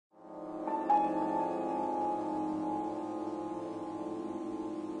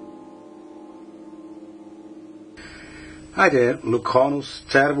Hi there, Lucanus,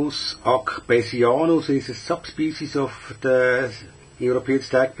 cervus, akbesianus is a subspecies of the European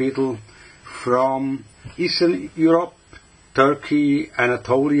stag beetle from Eastern Europe, Turkey,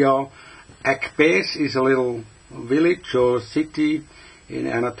 Anatolia. Akbes is a little village or city in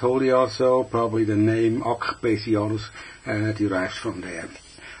Anatolia, so probably the name akbesianus derives from there.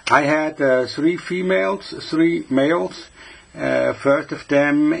 I had 3 females, 3 males. First of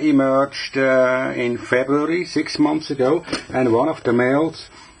them emerged in February, 6 months ago, and one of the males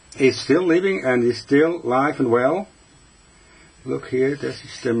is still living and is still alive and well. Look here, this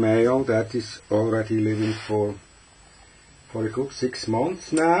is the male that is already living for a good 6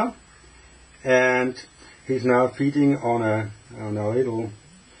 months now, and he's now feeding on a little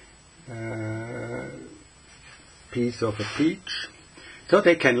piece of a peach. So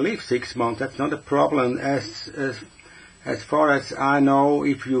they can live 6 months. That's not a problem. As far as I know,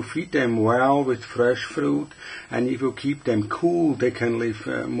 if you feed them well with fresh fruit and if you keep them cool, they can live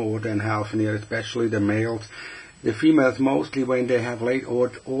more than half an year, especially the males. The females, mostly when they have laid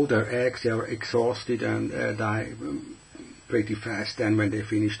all their eggs, they are exhausted and die pretty fast then when they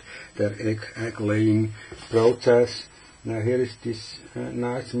finished their egg laying process. Now here is this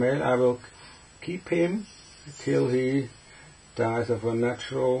nice male. I will keep him till he dies of a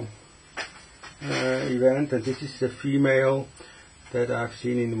natural event, and this is the female that I've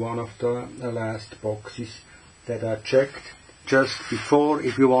seen in one of the last boxes that I checked just before.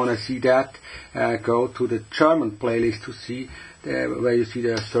 If you want to see that, go to the German playlist to see where you see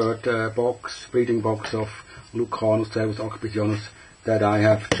the third breeding box of Lucanus, cervus, akbesianus that I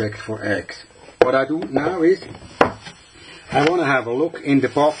have checked for eggs. What I do now is I want to have a look in the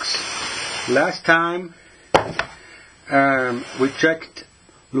box. Last time we checked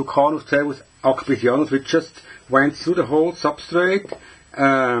Lucanus, cervus, akbesianus. We just went through the whole substrate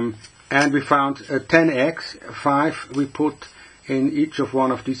and we found 10 eggs. 5 we put in each of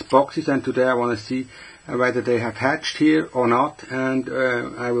one of these boxes, and today I want to see whether they have hatched here or not, and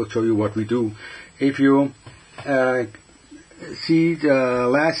I will show you what we do. If you see the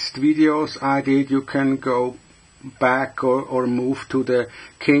last videos I did, you can go back or move to the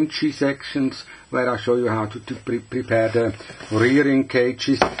Kinshi sections where I show you how to prepare the rearing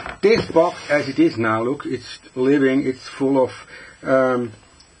cages. This box as it is now, look, it's living, it's full of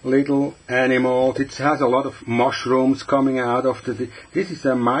little animals. It has a lot of mushrooms coming out of this is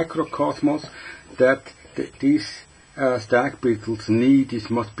a microcosmos that these stag beetles need. This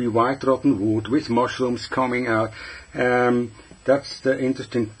must be white rotten wood with mushrooms coming out. That's the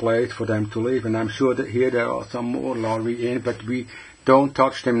interesting place for them to live, and I'm sure that here there are some more larvae in, but we don't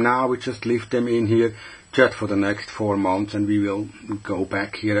touch them now. We just leave them in here just for the next 4 months, and we will go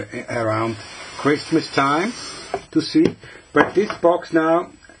back here around Christmas time to see. But this box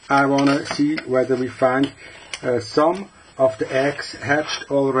now, I want to see whether we find some of the eggs hatched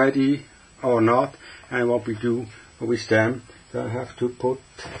already or not, and what we do with them. So I have to put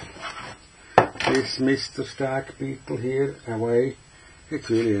this Mr. Stag Beetle here away. It's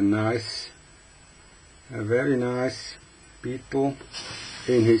really a very nice beetle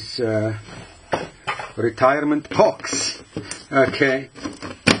in his retirement box. Okay.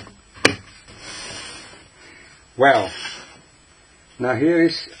 Well, now here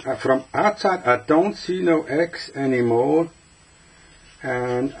is from outside. I don't see no eggs anymore,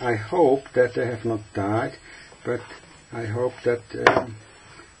 and I hope that they have not died, but I hope that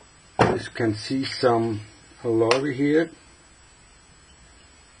you can see some larvae here.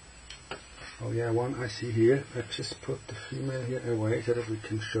 Oh yeah, one I see here. Let's just put the female here away so that we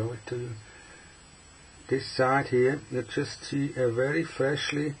can show it to you. This side here, you just see a very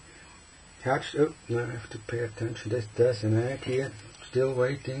freshly hatched. Oh, now I have to pay attention. There's an egg here, still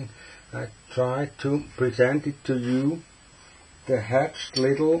waiting. I try to present it to you. The hatched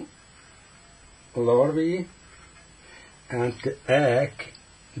little larvae and the egg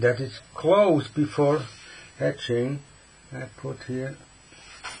that is close before hatching. I put here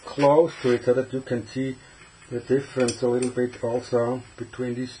close to it so that you can see the difference a little bit also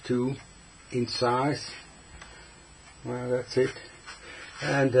between these two in size. Well, that's it.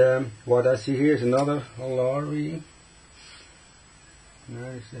 And what I see here is another larvae.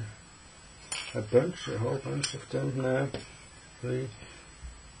 There is a whole bunch of them now. 3.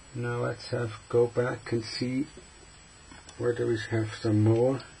 Now let's go back and see whether we have some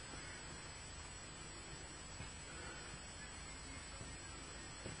more.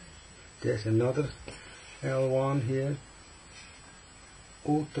 There's another L1 here.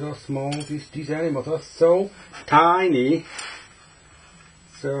 Ultra small. These animals are so tiny.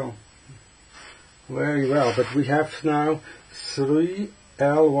 So very well. But we have now 3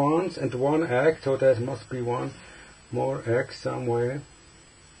 L1s and 1 egg, so there must be one more eggs somewhere,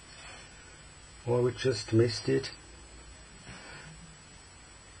 or we just missed it.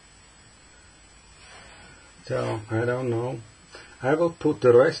 So I don't know. I will put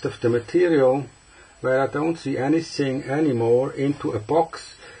the rest of the material where I don't see anything anymore into a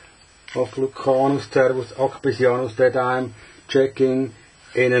box of Lucanus, cervus, akbesianus that I'm checking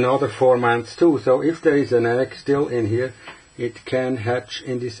in another 4 months too. So if there is an egg still in here, it can hatch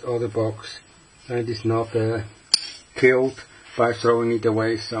in this other box and is not killed by throwing it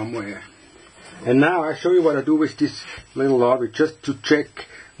away somewhere. And now I show you what I do with this little larvae, just to check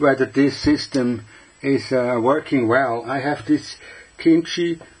whether this system is working well. I have this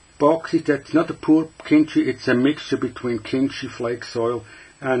Kinshi boxes. That's not a pure Kinshi, it's a mixture between Kinshi, Flakesoil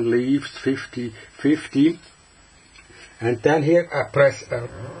and leaves, 50-50. And then here I press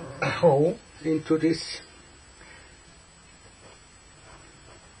a hole into this,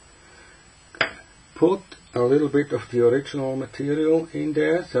 put a little bit of the original material in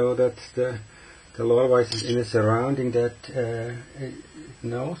there, so that the larvae is in a surrounding that it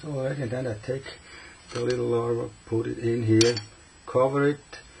knows already. And then I take the little larva, put it in here, cover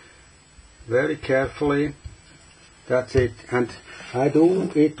it very carefully. That's it. And I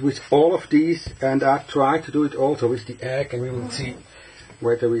do it with all of these, and I try to do it also with the egg, and we will see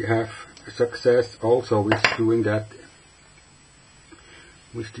whether we have success also with doing that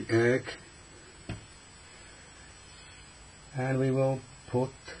with the egg. And we will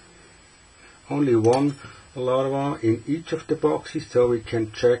put only one larva in each of the boxes, so we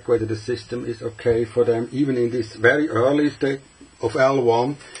can check whether the system is okay for them, even in this very early stage of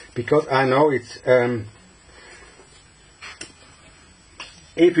L1, because I know it's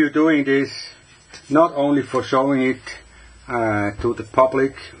if you're doing this not only for showing it to the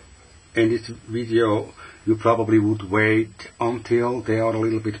public in this video, you probably would wait until they are a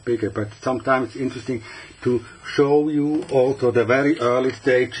little bit bigger, but sometimes it's interesting to show you also the very early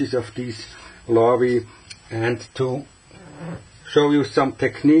stages of these larvae, and to show you some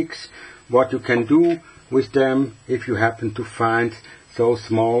techniques what you can do with them if you happen to find so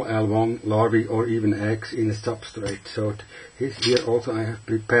small L1 larvae or even eggs in a substrate. So here also I have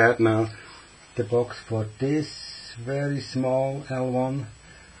prepared now the box for this very small L1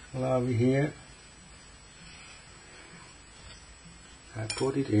 larvae here. I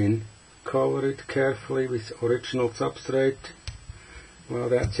put it in, cover it carefully with original substrate. Well,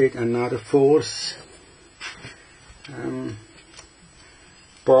 that's it. And now the fourth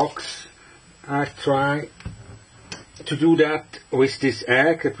box, I try to do that with this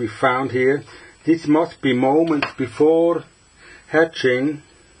egg that we found here. This must be moments before hatching.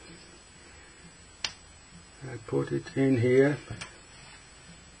 I put it in here.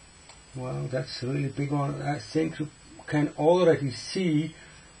 Well, that's a really big one. I think you can already see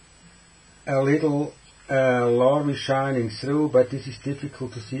a little larvae shining through, but this is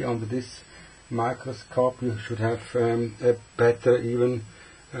difficult to see under this microscope. You should have a better, even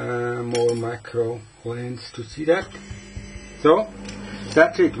more macro lens to see that. So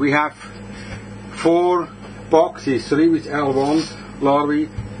that's it. We have 4 boxes, 3 with L1 larvae,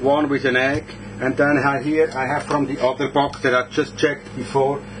 1 with an egg, and then here I have from the other box that I just checked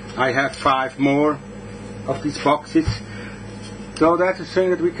before, I have 5 more of these boxes. So that's a thing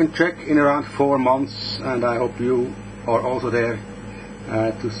that we can check in around 4 months, and I hope you are also there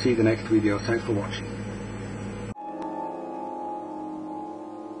to see the next video. Thanks for watching.